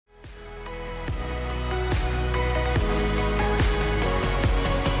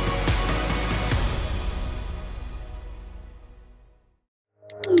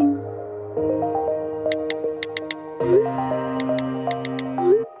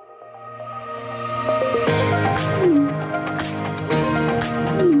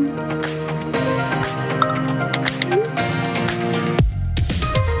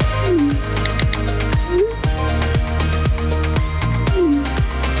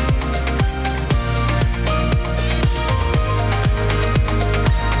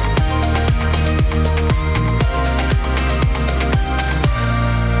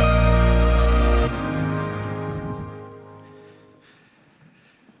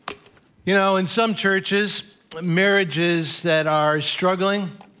You know, in some churches, marriages that are struggling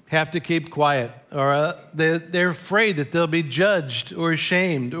have to keep quiet, or they're afraid that they'll be judged or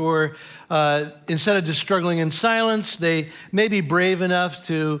shamed, or instead of just struggling in silence, they may be brave enough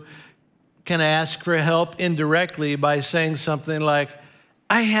to kind of ask for help indirectly by saying something like,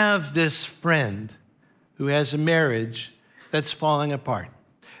 I have this friend who has a marriage that's falling apart.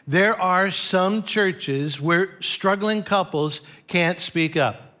 There are some churches where struggling couples can't speak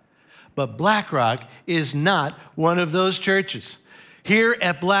up. But BlackRock is not one of those churches. Here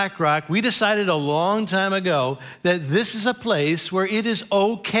at BlackRock, we decided a long time ago that this is a place where it is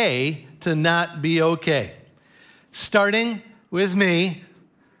okay to not be okay. Starting with me,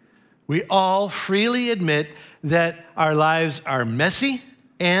 we all freely admit that our lives are messy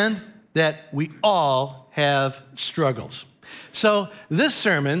and that we all have struggles. So this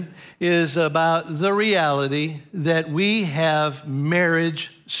sermon is about the reality that we have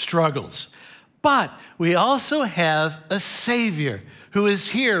marriage struggles. But we also have a Savior who is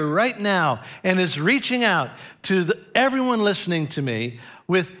here right now and is reaching out to everyone listening to me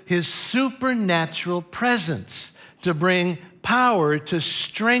with his supernatural presence to bring power to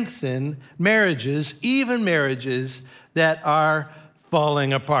strengthen marriages, even marriages that are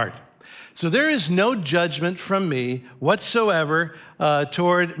falling apart. So there is no judgment from me whatsoever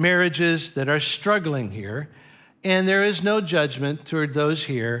toward marriages that are struggling here, and there is no judgment toward those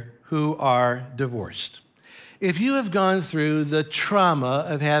here who are divorced. If you have gone through the trauma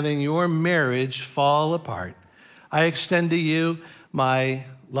of having your marriage fall apart, I extend to you my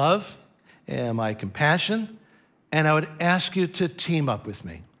love and my compassion, and I would ask you to team up with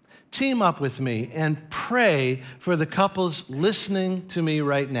me. Team up with me and pray for the couples listening to me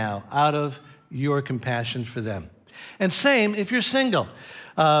right now out of your compassion for them. And same if you're single.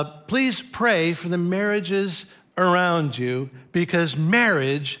 Please pray for the marriages around you because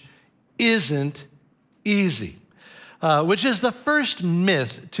marriage isn't easy, which is the first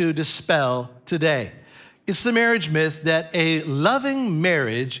myth to dispel today. It's the marriage myth that a loving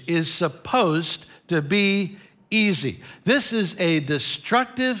marriage is supposed to be easy. This is a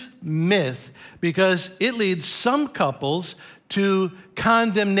destructive myth because it leads some couples to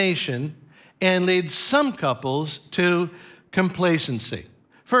condemnation and leads some couples to complacency.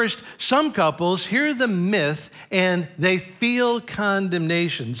 First, some couples hear the myth and they feel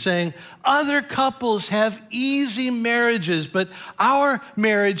condemnation, saying, other couples have easy marriages, but our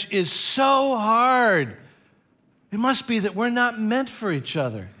marriage is so hard. It must be that we're not meant for each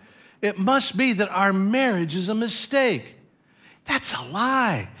other. It must be that our marriage is a mistake. That's a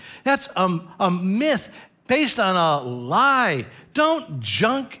lie. That's a myth based on a lie. Don't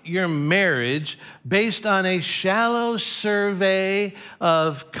junk your marriage based on a shallow survey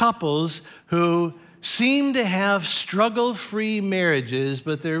of couples who seem to have struggle-free marriages,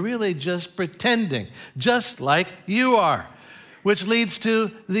 but they're really just pretending, just like you are. Which leads to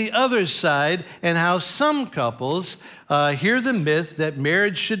the other side and how some couples hear the myth that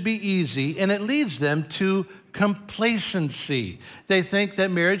marriage should be easy, and it leads them to complacency. They think that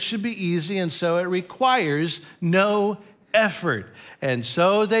marriage should be easy, and so it requires no effort. And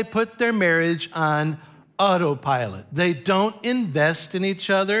so they put their marriage on autopilot. They don't invest in each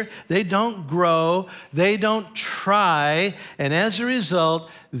other. They don't grow. They don't try. And as a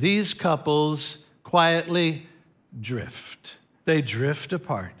result, these couples quietly drift. They drift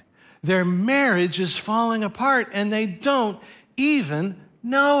apart. Their marriage is falling apart, and they don't even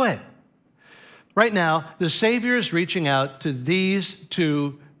know it. Right now, the Savior is reaching out to these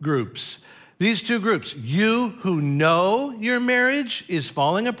two groups. These two groups, you who know your marriage is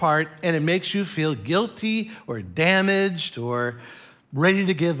falling apart and it makes you feel guilty or damaged or ready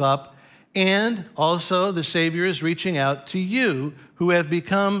to give up. And also the Savior is reaching out to you who have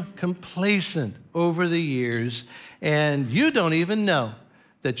become complacent over the years and you don't even know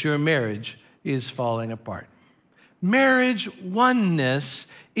that your marriage is falling apart. Marriage oneness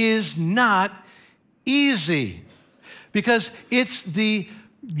is not easy because it's the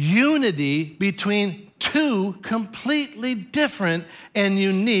unity between two completely different and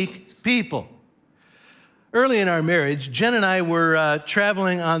unique people. Early in our marriage, Jen and I were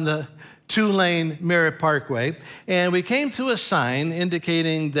traveling on the two-lane Merritt Parkway, and we came to a sign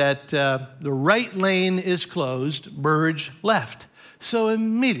indicating that the right lane is closed, merge left. So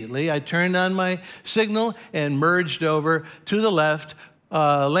immediately I turned on my signal and merged over to the left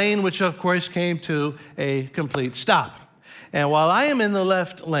lane, which of course came to a complete stop. And while I am in the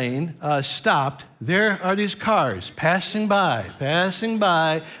left lane, stopped, there are these cars passing by.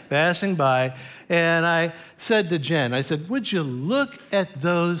 And I said to Jen, would you look at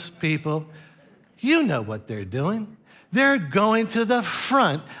those people? You know what they're doing. they're going to the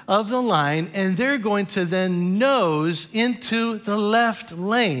front of the line, and they're going to then nose into the left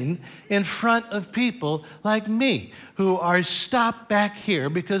lane in front of people like me, who are stopped back here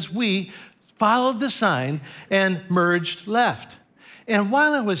because we followed the sign and merged left. And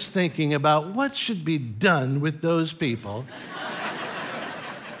while I was thinking about what should be done with those people,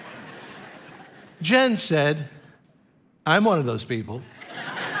 Jen said, I'm one of those people.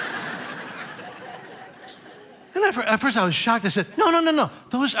 And at first I was shocked. I said, no,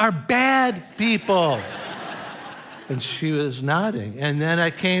 those are bad people. And she was nodding. And then I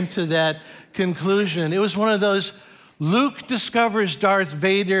came to that conclusion. It was one of those Luke discovers Darth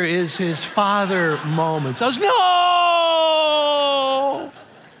Vader is his father moments. I was, no!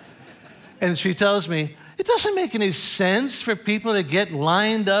 And she tells me, it doesn't make any sense for people to get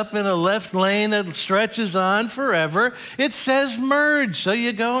lined up in a left lane that stretches on forever. It says merge, so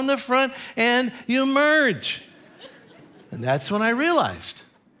you go in the front and you merge. And that's when I realized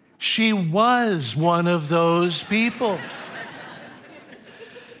she was one of those people.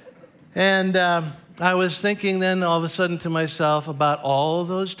 And I was thinking then all of a sudden to myself about all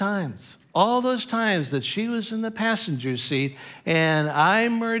those times that she was in the passenger seat and I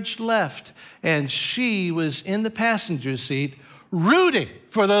merged left and she was in the passenger seat rooting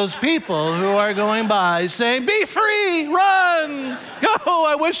for those people who are going by saying, be free, run, go,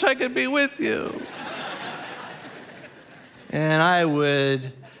 I wish I could be with you. And I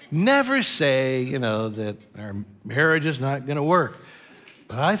would never say, that our marriage is not going to work.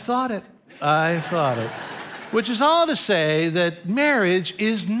 But I thought it. Which is all to say that marriage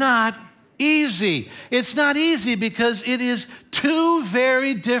is not easy. It's not easy because it is two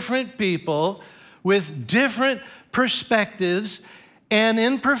very different people with different perspectives and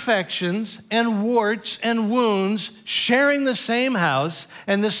imperfections and warts and wounds sharing the same house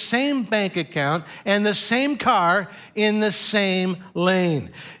and the same bank account and the same car in the same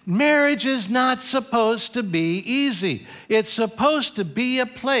lane. Marriage is not supposed to be easy. It's supposed to be a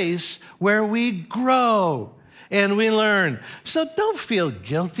place where we grow and we learn. So don't feel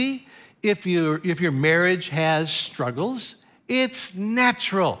guilty if your marriage has struggles. It's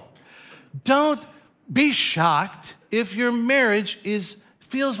natural. Don't be shocked if your marriage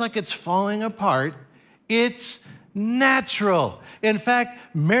feels like it's falling apart. It's natural. In fact,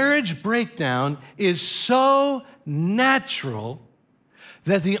 marriage breakdown is so natural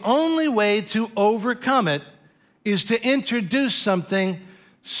that the only way to overcome it is to introduce something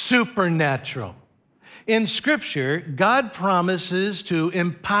supernatural. In Scripture, God promises to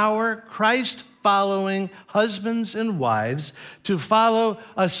empower Christ-following husbands and wives to follow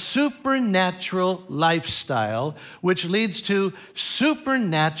a supernatural lifestyle, which leads to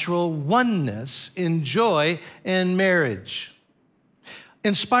supernatural oneness in joy and marriage.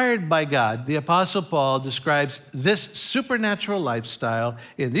 Inspired by God, the Apostle Paul describes this supernatural lifestyle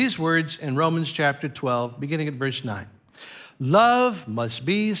in these words in Romans chapter 12, beginning at verse 9. Love must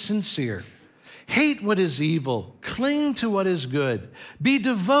be sincere. Hate what is evil. Cling to what is good. Be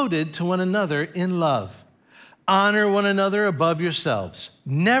devoted to one another in love. Honor one another above yourselves.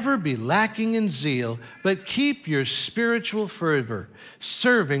 Never be lacking in zeal, but keep your spiritual fervor,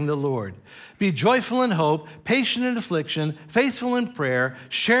 serving the Lord. Be joyful in hope, patient in affliction, faithful in prayer.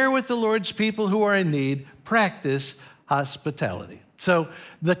 Share with the Lord's people who are in need. Practice hospitality. So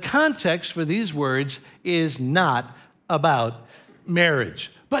the context for these words is not about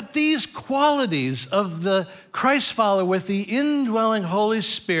marriage. But these qualities of the Christ follower with the indwelling Holy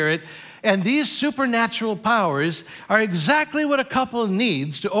Spirit and these supernatural powers are exactly what a couple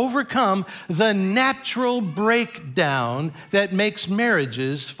needs to overcome the natural breakdown that makes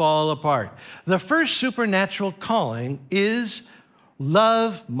marriages fall apart. The first supernatural calling is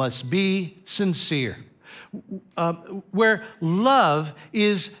love must be sincere. Where love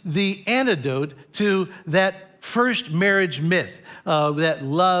is the antidote to that first marriage myth, that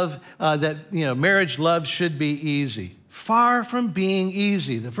marriage love should be easy. Far from being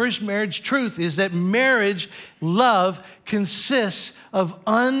easy. The first marriage truth is that marriage love consists of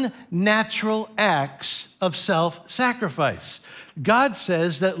unnatural acts of self-sacrifice. God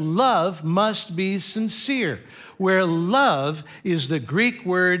says that love must be sincere, where love is the Greek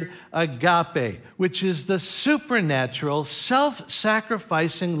word agape, which is the supernatural,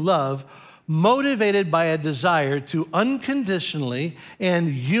 self-sacrificing love motivated by a desire to unconditionally and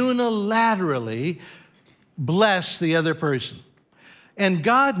unilaterally bless the other person. And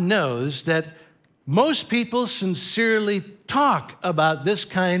God knows that most people sincerely talk about this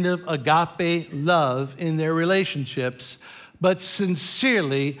kind of agape love in their relationships, but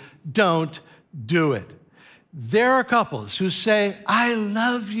sincerely don't do it. There are couples who say, I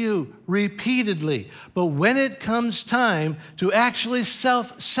love you repeatedly, but when it comes time to actually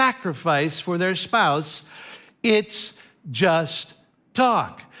self-sacrifice for their spouse, it's just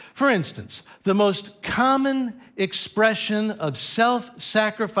talk. For instance, the most common expression of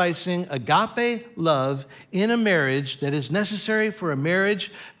self-sacrificing agape love in a marriage that is necessary for a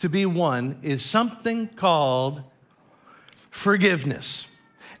marriage to be one is something called forgiveness.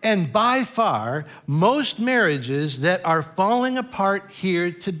 And by far, most marriages that are falling apart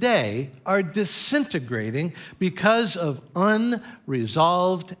here today are disintegrating because of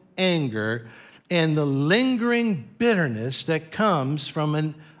unresolved anger and the lingering bitterness that comes from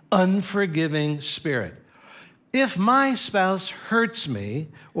an unforgiving spirit. If my spouse hurts me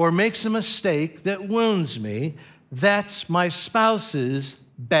or makes a mistake that wounds me, that's my spouse's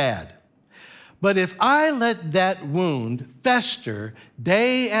bad. But if I let that wound fester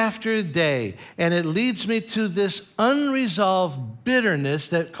day after day, and it leads me to this unresolved bitterness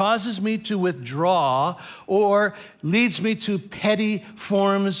that causes me to withdraw or leads me to petty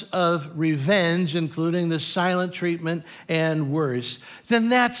forms of revenge, including the silent treatment and worse, then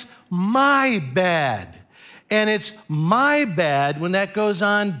that's my bad. And it's my bad when that goes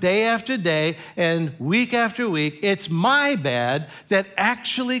on day after day and week after week. It's my bad that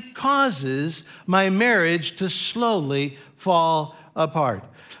actually causes my marriage to slowly fall apart.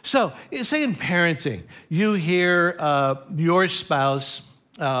 So, say in parenting, you hear your spouse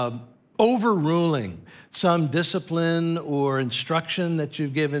overruling some discipline or instruction that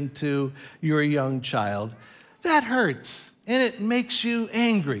you've given to your young child. That hurts, and it makes you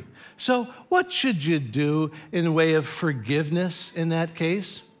angry. So what should you do in the way of forgiveness in that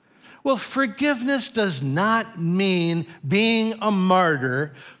case? Well, forgiveness does not mean being a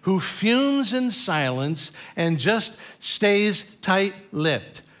martyr who fumes in silence and just stays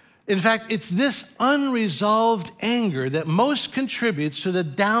tight-lipped. In fact, it's this unresolved anger that most contributes to the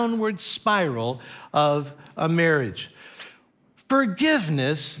downward spiral of a marriage.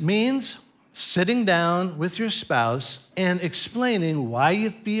 Forgiveness means sitting down with your spouse and explaining why you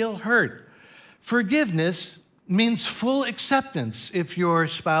feel hurt. Forgiveness means full acceptance if your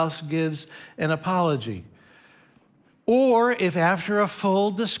spouse gives an apology. Or if after a full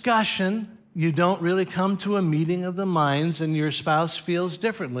discussion, you don't really come to a meeting of the minds and your spouse feels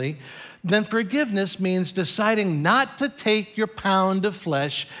differently, then forgiveness means deciding not to take your pound of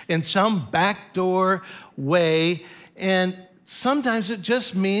flesh in some backdoor way. And sometimes it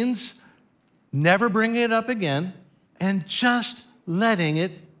just means never bringing it up again and just letting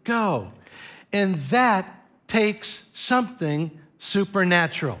it go. And that takes something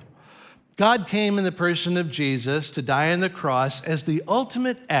supernatural. God came in the person of Jesus to die on the cross as the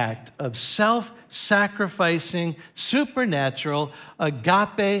ultimate act of self-sacrificing, supernatural,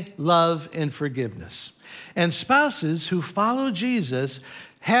 agape love and forgiveness. And spouses who follow Jesus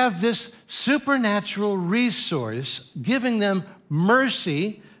have this supernatural resource giving them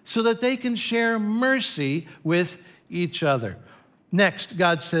mercy so that they can share mercy with each other. Next,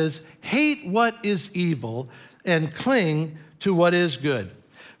 God says, hate what is evil and cling to what is good.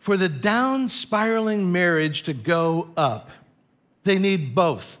 For the down-spiraling marriage to go up, they need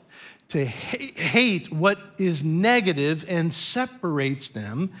both. To hate what is negative and separates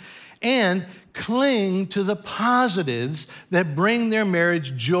them, and cling to the positives that bring their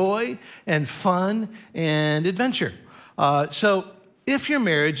marriage joy and fun and adventure. So if your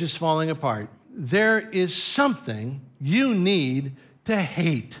marriage is falling apart, there is something you need to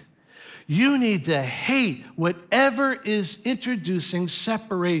hate. You need to hate whatever is introducing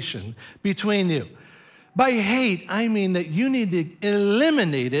separation between you. By hate, I mean that you need to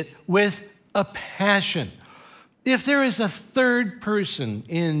eliminate it with a passion. If there is a third person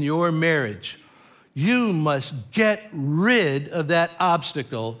in your marriage, you must get rid of that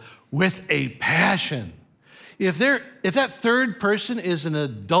obstacle with a passion. If that third person is an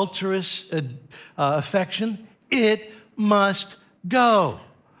adulterous affection, it must go.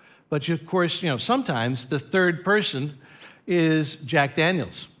 But of course, sometimes the third person is Jack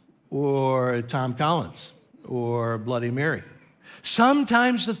Daniels or Tom Collins or Bloody Mary.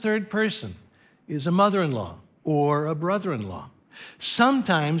 Sometimes the third person is a mother-in-law or a brother-in-law.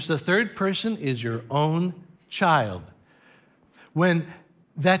 Sometimes the third person is your own child. When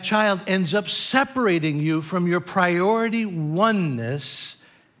that child ends up separating you from your priority oneness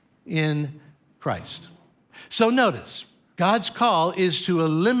in Christ. So notice, God's call is to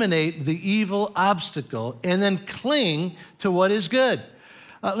eliminate the evil obstacle and then cling to what is good.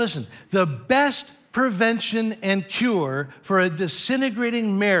 Listen, the best prevention and cure for a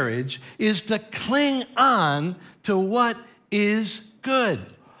disintegrating marriage is to cling on to what is good.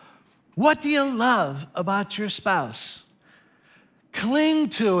 What do you love about your spouse? Cling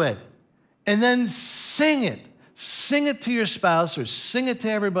to it and then sing it. Sing it to your spouse or sing it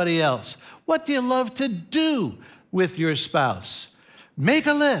to everybody else. What do you love to do with your spouse? Make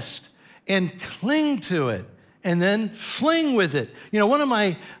a list and cling to it and then fling with it. You know, one of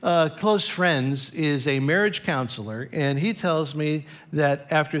my close friends is a marriage counselor, and he tells me that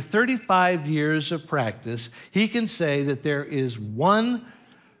after 35 years of practice, he can say that there is one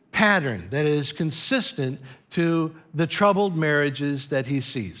pattern that is consistent to the troubled marriages that he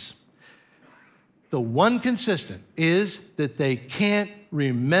sees. The one consistent is that they can't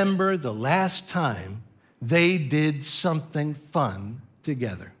remember the last time they did something fun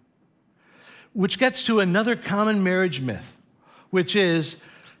together. Which gets to another common marriage myth, which is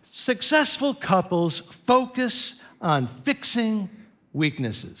successful couples focus on fixing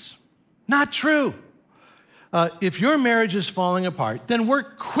weaknesses. Not true. If your marriage is falling apart, then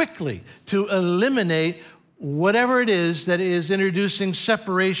work quickly to eliminate whatever it is that is introducing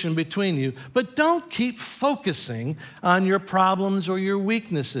separation between you, but don't keep focusing on your problems or your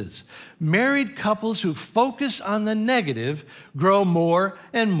weaknesses. Married couples who focus on the negative grow more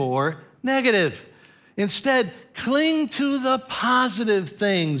and more negative. Instead, cling to the positive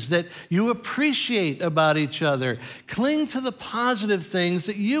things that you appreciate about each other. Cling to the positive things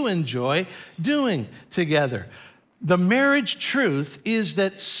that you enjoy doing together. The marriage truth is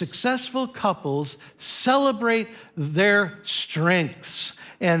that successful couples celebrate their strengths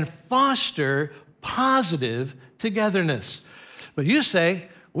and foster positive togetherness. But you say,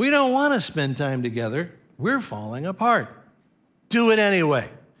 we don't want to spend time together. We're falling apart. Do it anyway.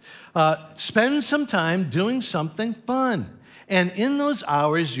 Spend some time doing something fun. And in those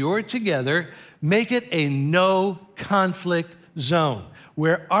hours you're together, make it a no conflict zone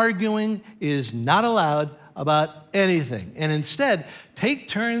where arguing is not allowed about anything. And instead, take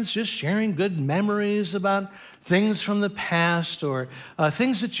turns just sharing good memories about things from the past or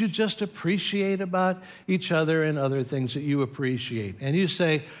things that you just appreciate about each other and other things that you appreciate. And you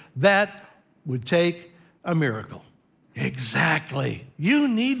say, that would take a miracle. Exactly. You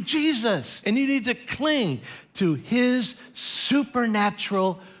need Jesus, and you need to cling to his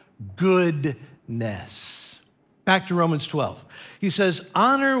supernatural goodness. Back to Romans 12. He says,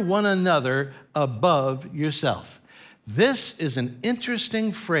 honor one another above yourself. This is an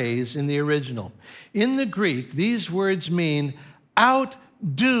interesting phrase in the original. In the Greek, these words mean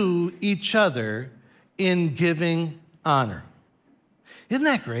outdo each other in giving honor. Isn't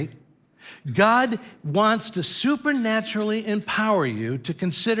that great? God wants to supernaturally empower you to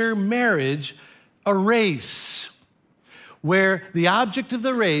consider marriage a race, where the object of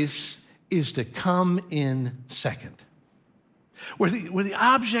the race is to come in second. Where the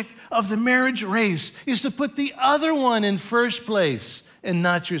object of the marriage race is to put the other one in first place and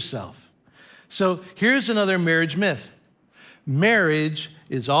not yourself. So here's another marriage myth. Marriage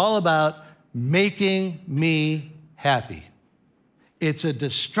is all about making me happy. It's a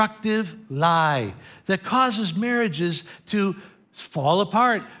destructive lie that causes marriages to fall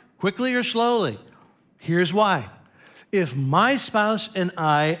apart quickly or slowly. Here's why. If my spouse and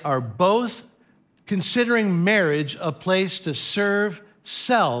I are both considering marriage a place to serve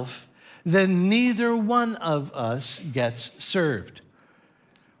self, then neither one of us gets served.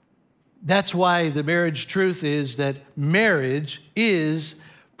 That's why the marriage truth is that marriage is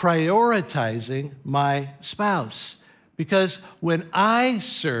prioritizing my spouse. Because when I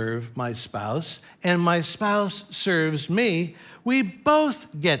serve my spouse and my spouse serves me, we both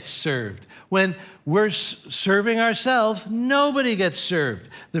get served. When we're serving ourselves, nobody gets served.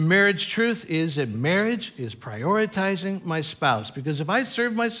 The marriage truth is that marriage is prioritizing my spouse. Because if I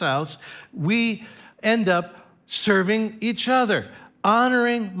serve my spouse, we end up serving each other.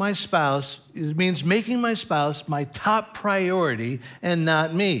 Honoring my spouse means making my spouse my top priority and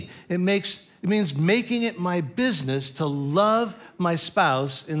not me. It means making it my business to love my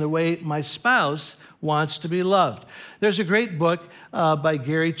spouse in the way my spouse wants to be loved. There's a great book by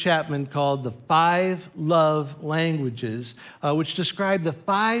Gary Chapman called The 5 Love Languages, which describe the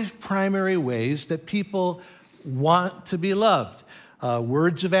 5 primary ways that people want to be loved.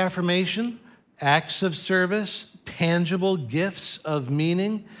 Words of affirmation, acts of service, tangible gifts of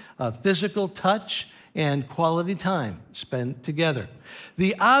meaning, physical touch, and quality time spent together.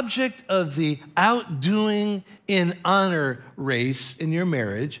 The object of the outdoing in honor race in your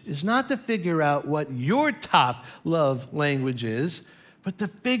marriage is not to figure out what your top love language is, but to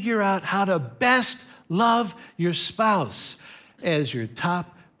figure out how to best love your spouse as your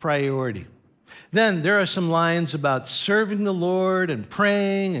top priority. Then there are some lines about serving the Lord and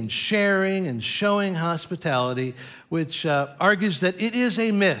praying and sharing and showing hospitality, which argues that it is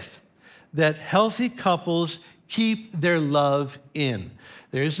a myth that healthy couples keep their love in.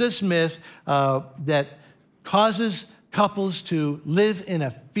 There's this myth that causes couples to live in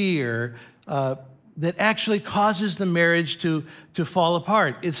a fear that actually causes the marriage to fall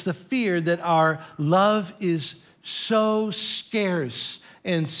apart. It's the fear that our love is so scarce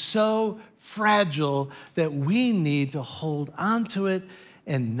and so fragile that we need to hold on to it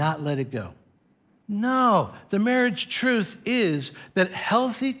and not let it go. No, the marriage truth is that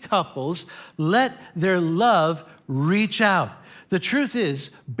healthy couples let their love reach out. The truth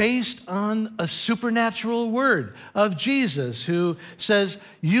is based on a supernatural word of Jesus who says,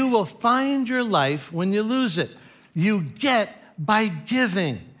 you will find your life when you lose it. You get by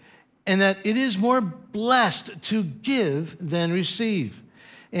giving, and that it is more blessed to give than receive.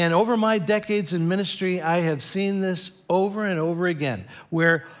 And over my decades in ministry, I have seen this over and over again,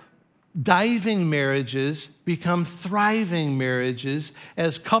 where diving marriages become thriving marriages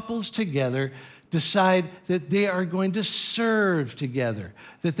as couples together decide that they are going to serve together,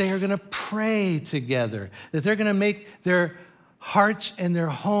 that they are going to pray together, that they're going to make their hearts and their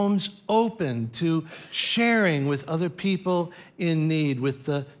homes open to sharing with other people in need with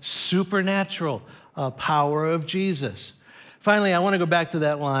the supernatural power of Jesus. Finally, I want to go back to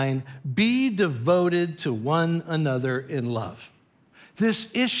that line, be devoted to one another in love. This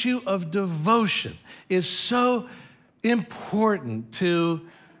issue of devotion is so important to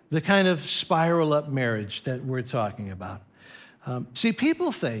the kind of spiral up marriage that we're talking about. See,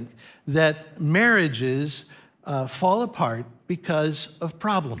 people think that marriages fall apart because of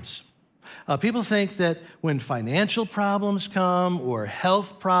problems. People think that when financial problems come or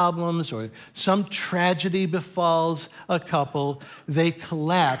health problems or some tragedy befalls a couple, they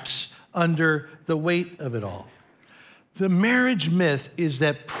collapse under the weight of it all. The marriage myth is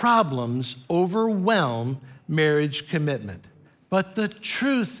that problems overwhelm marriage commitment. But the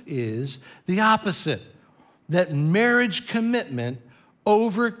truth is the opposite, that marriage commitment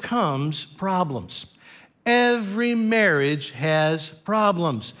overcomes problems. Every marriage has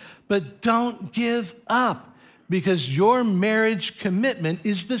problems, but don't give up, because your marriage commitment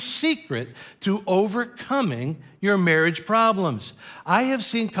is the secret to overcoming your marriage problems. I have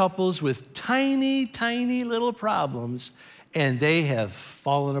seen couples with tiny, tiny little problems, and they have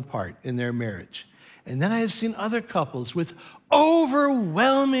fallen apart in their marriage. And then I have seen other couples with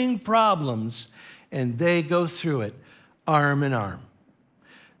overwhelming problems, and they go through it arm in arm.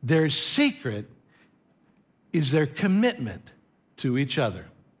 Their secret is their commitment to each other.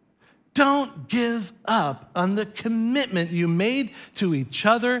 Don't give up on the commitment you made to each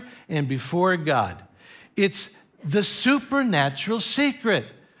other and before God. It's the supernatural secret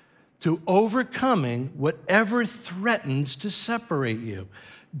to overcoming whatever threatens to separate you.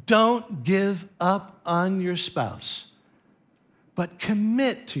 Don't give up on your spouse, but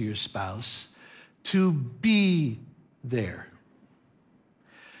commit to your spouse to be there.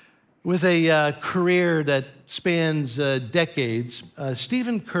 With a career that spans decades,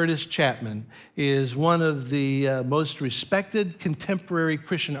 Stephen Curtis Chapman is one of the most respected contemporary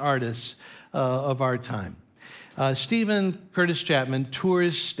Christian artists of our time. Stephen Curtis Chapman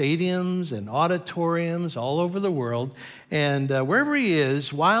tours stadiums and auditoriums all over the world, and wherever he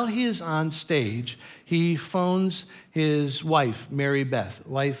is, while he is on stage, he phones his wife, Mary Beth,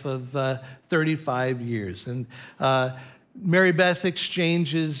 wife of 35 years. And Mary Beth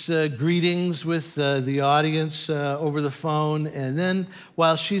exchanges greetings with the audience over the phone, and then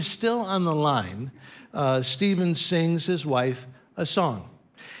while she's still on the line, Stephen sings his wife a song.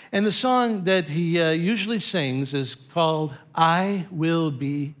 And the song that he usually sings is called, I Will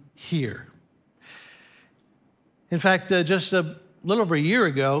Be Here. In fact, just a little over a year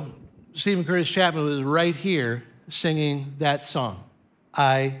ago, Stephen Curtis Chapman was right here singing that song,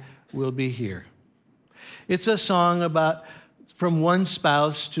 I Will Be Here. It's a song about from one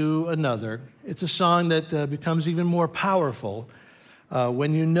spouse to another. It's a song that becomes even more powerful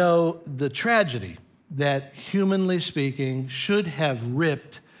when you know the tragedy that, humanly speaking, should have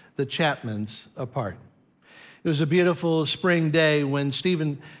ripped the Chapmans apart. It was a beautiful spring day when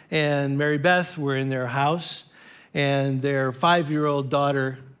Stephen and Mary Beth were in their house, and their 5-year-old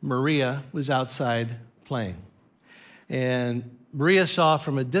daughter, Maria, was outside playing. And Maria saw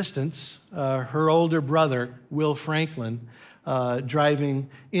from a distance her older brother, Will Franklin, driving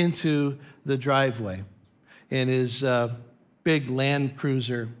into the driveway in his big Land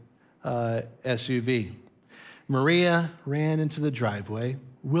Cruiser SUV. Maria ran into the driveway.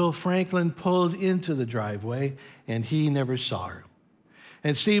 Will Franklin pulled into the driveway, and he never saw her.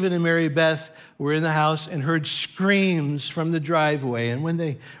 And Stephen and Mary Beth were in the house and heard screams from the driveway. And when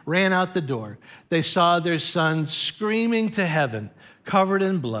they ran out the door, they saw their son screaming to heaven, covered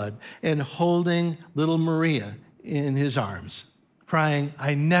in blood, and holding little Maria in his arms, crying,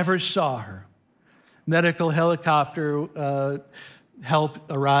 "I never saw her." Medical helicopter help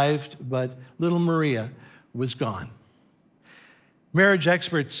arrived, but little Maria was gone. Marriage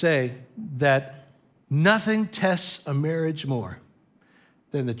experts say that nothing tests a marriage more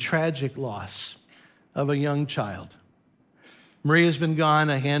than the tragic loss of a young child. Maria's been gone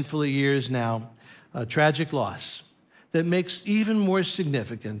a handful of years now, a tragic loss that makes even more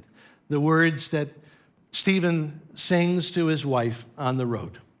significant the words that Stephen sings to his wife on the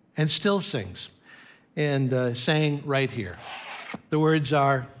road, and still sings, and saying right here. The words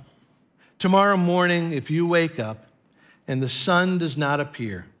are, "Tomorrow morning, if you wake up and the sun does not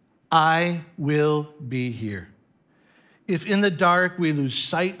appear, I will be here. If in the dark we lose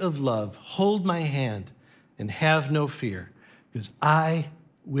sight of love, hold my hand and have no fear, because I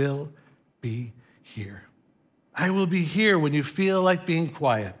will be here. I will be here when you feel like being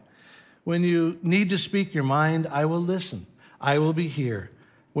quiet. When you need to speak your mind, I will listen. I will be here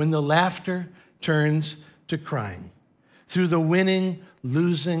when the laughter turns to crying. Through the winning,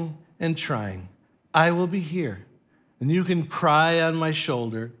 losing, and trying, I will be here. And you can cry on my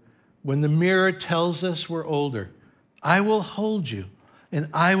shoulder when the mirror tells us we're older. I will hold you, and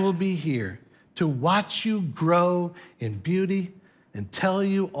I will be here to watch you grow in beauty and tell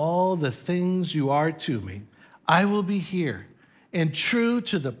you all the things you are to me. I will be here, and true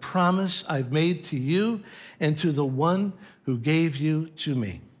to the promise I've made to you and to the one who gave you to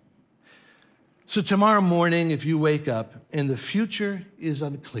me." So tomorrow morning, if you wake up and the future is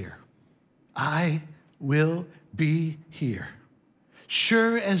unclear, I will be here.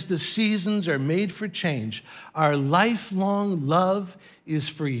 Sure as the seasons are made for change, our lifelong love is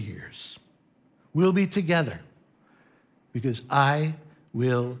for years. We'll be together because I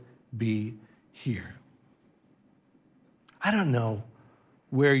will be here. I don't know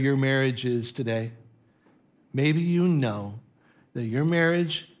where your marriage is today. Maybe you know that your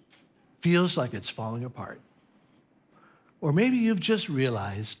marriage feels like it's falling apart. Or maybe you've just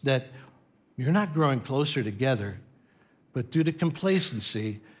realized that you're not growing closer together, but due to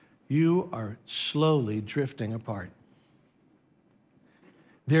complacency, you are slowly drifting apart.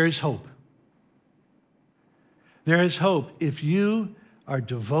 There is hope. There is hope if you are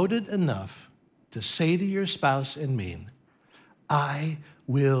devoted enough to say to your spouse and me, I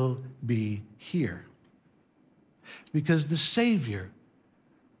will be here. Because the Savior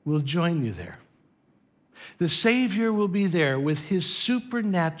will join you there. The Savior will be there with his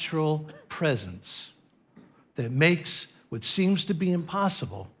supernatural presence that makes what seems to be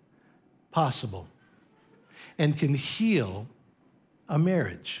impossible possible and can heal a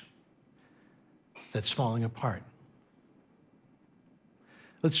marriage that's falling apart.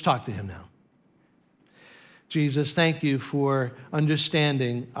 Let's talk to him now. Jesus, thank you for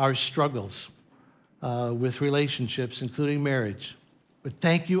understanding our struggles with relationships, including marriage. But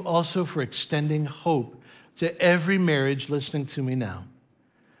thank you also for extending hope to every marriage listening to me now.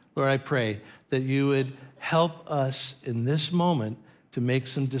 Lord, I pray that you would help us in this moment to make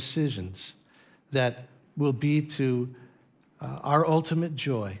some decisions that will be to our ultimate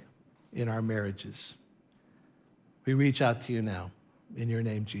joy in our marriages. We reach out to you now. In your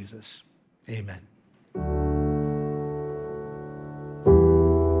name, Jesus. Amen.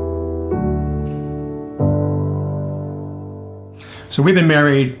 So we've been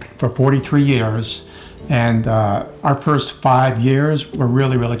married for 43 years, and our first 5 years were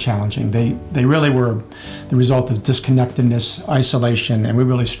really, really challenging. They really were the result of disconnectedness, isolation, and we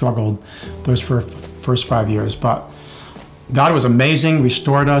really struggled those first 5 years. But God was amazing,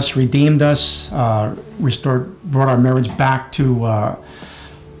 restored us, redeemed us, brought our marriage back to a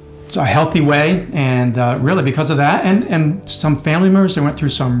healthy way, and really because of that, and some family members that went through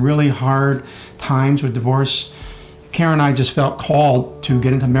some really hard times with divorce, Karen and I just felt called to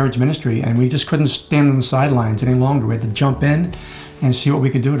get into marriage ministry, and we just couldn't stand on the sidelines any longer. We had to jump in and see what we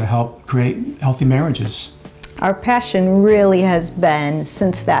could do to help create healthy marriages. Our passion really has been,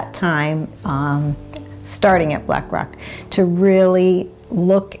 since that time, starting at Black Rock, to really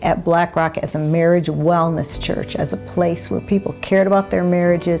look at Black Rock as a marriage wellness church, as a place where people cared about their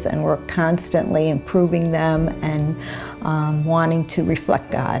marriages and were constantly improving them and wanting to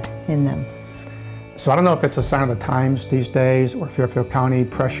reflect God in them. So I don't know if it's a sign of the times these days, or Fairfield County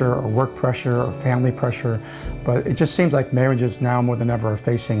pressure, or work pressure, or family pressure, but it just seems like marriages now more than ever are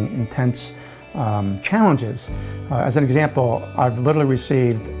facing intense challenges. As an example, I've literally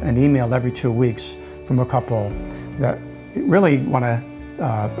received an email every 2 weeks from a couple that really want to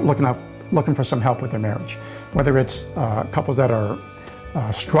looking for some help with their marriage. Whether it's couples that are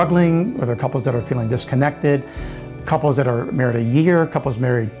struggling, or they're couples that are feeling disconnected. couples that are married a year, couples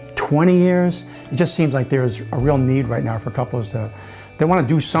married 20 years. It just seems like there's a real need right now for couples they want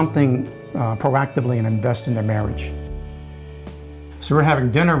to do something proactively and invest in their marriage. So we're having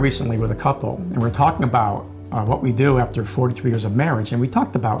dinner recently with a couple, and we're talking about what we do after 43 years of marriage, and we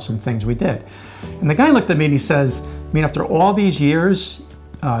talked about some things we did. And the guy looked at me and he says, I mean, after all these years,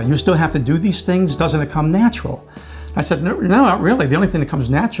 you still have to do these things? Doesn't it come natural? I said, no, not really. The only thing that comes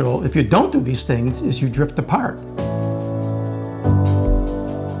natural, if you don't do these things, is you drift apart.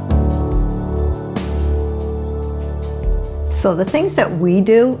 So the things that we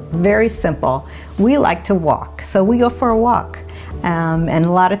do, very simple. We like to walk, so we go for a walk. And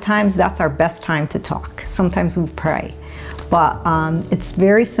a lot of times that's our best time to talk. Sometimes we pray. But it's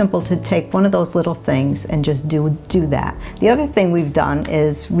very simple to take one of those little things and just do that. The other thing we've done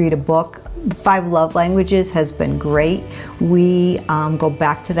is read a book. The 5 Love Languages has been great. We go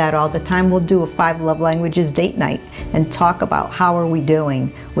back to that all the time. We'll do a 5 Love Languages date night and talk about how are we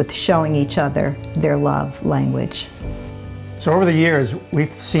doing with showing each other their love language. So over the years,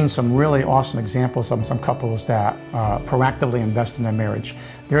 we've seen some really awesome examples of some couples that proactively invest in their marriage.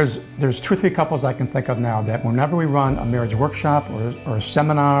 There's 2 or 3 couples I can think of now that whenever we run a marriage workshop or a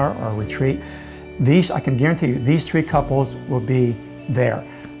seminar or a retreat, I can guarantee you, these 3 couples will be there.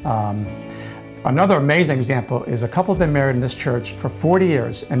 Another amazing example is a couple have been married in this church for 40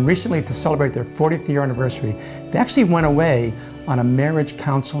 years, and recently to celebrate their 40th year anniversary, they actually went away on a marriage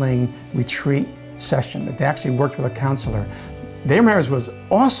counseling retreat session that they actually worked with a counselor. Their marriage was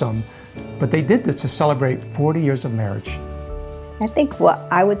awesome, but they did this to celebrate 40 years of marriage. I think what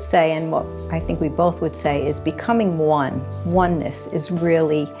I would say, and what I think we both would say, is becoming one. Oneness is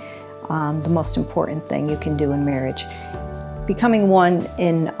really the most important thing you can do in marriage. Becoming one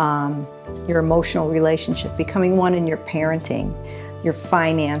in your emotional relationship, becoming one in your parenting, your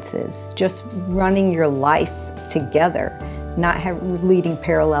finances, just running your life together, not leading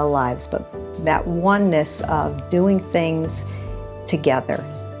parallel lives, but that oneness of doing things together.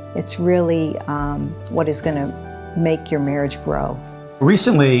 It's really what is going to make your marriage grow.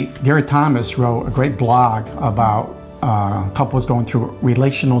 Recently, Gary Thomas wrote a great blog about couples going through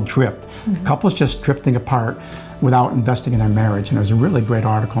relational drift. Mm-hmm. Couples just drifting apart without investing in their marriage. And it was a really great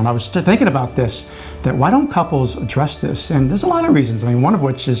article. And I was thinking about this, that why don't couples address this? And there's a lot of reasons. I mean, one of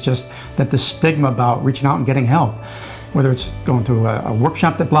which is just that the stigma about reaching out and getting help, whether it's going through a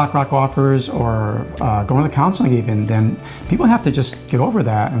workshop that BlackRock offers or going to counseling even, then people have to just get over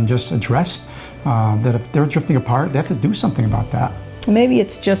that and just address that if they're drifting apart, they have to do something about that. Maybe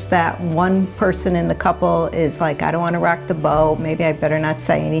it's just that one person in the couple is like, I don't want to rock the boat, maybe I better not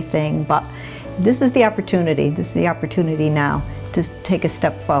say anything, but this is the opportunity. This is the opportunity now to take a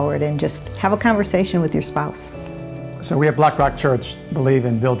step forward and just have a conversation with your spouse. So we at BlackRock Church believe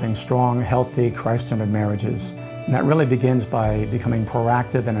in building strong, healthy, Christ-centered marriages. And that really begins by becoming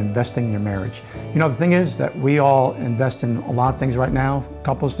proactive and investing in your marriage. You know, the thing is that we all invest in a lot of things right now,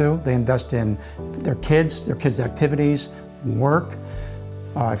 couples do. They invest in their kids' activities, work,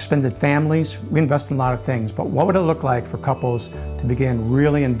 extended families. We invest in a lot of things, but what would it look like for couples to begin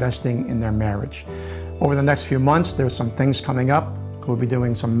really investing in their marriage? Over the next few months, there's some things coming up. We'll be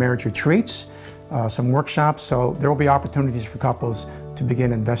doing some marriage retreats, some workshops, so there will be opportunities for couples to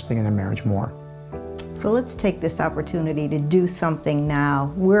begin investing in their marriage more. So let's take this opportunity to do something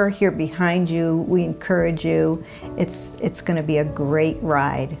now. We're here behind you. We encourage you. It's going to be a great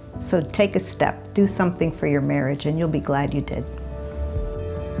ride. So take a step, do something for your marriage, and you'll be glad you did.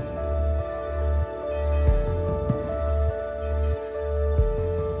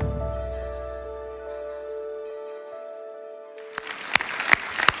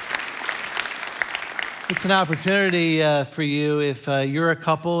 It's an opportunity for you, if you're a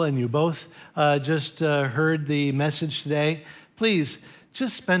couple and you both just heard the message today, please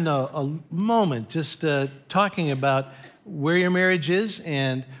just spend a moment just talking about where your marriage is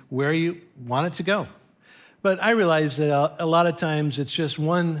and where you want it to go. But I realize that a lot of times it's just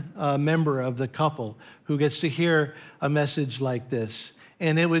one member of the couple who gets to hear a message like this.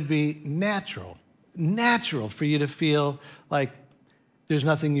 And it would be natural for you to feel like there's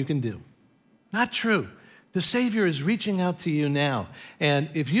nothing you can do. Not true. The Savior is reaching out to you now. And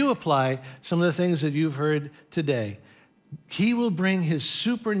if you apply some of the things that you've heard today, He will bring His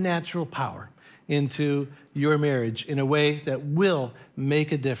supernatural power into your marriage in a way that will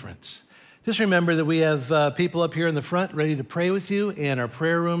make a difference. Just remember that we have people up here in the front ready to pray with you, and our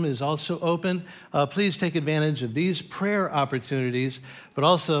prayer room is also open. Please take advantage of these prayer opportunities, but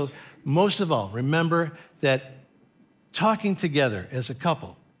also, most of all, remember that talking together as a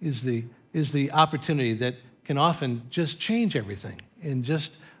couple is the opportunity that can often just change everything in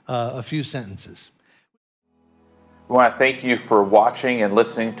just a few sentences. We want to thank you for watching and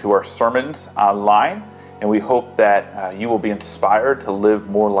listening to our sermons online, and we hope that you will be inspired to live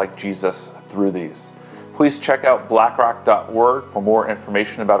more like Jesus through these. Please check out blackrock.org for more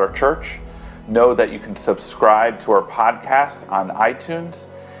information about our church. Know that you can subscribe to our podcast on iTunes,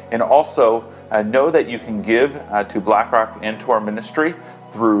 and also know that you can give to BlackRock and to our ministry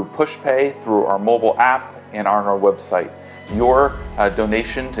through PushPay, through our mobile app, and on our website. Your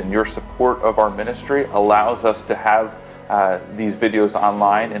donations and your support of our ministry allows us to have these videos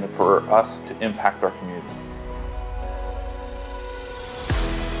online and for us to impact our community.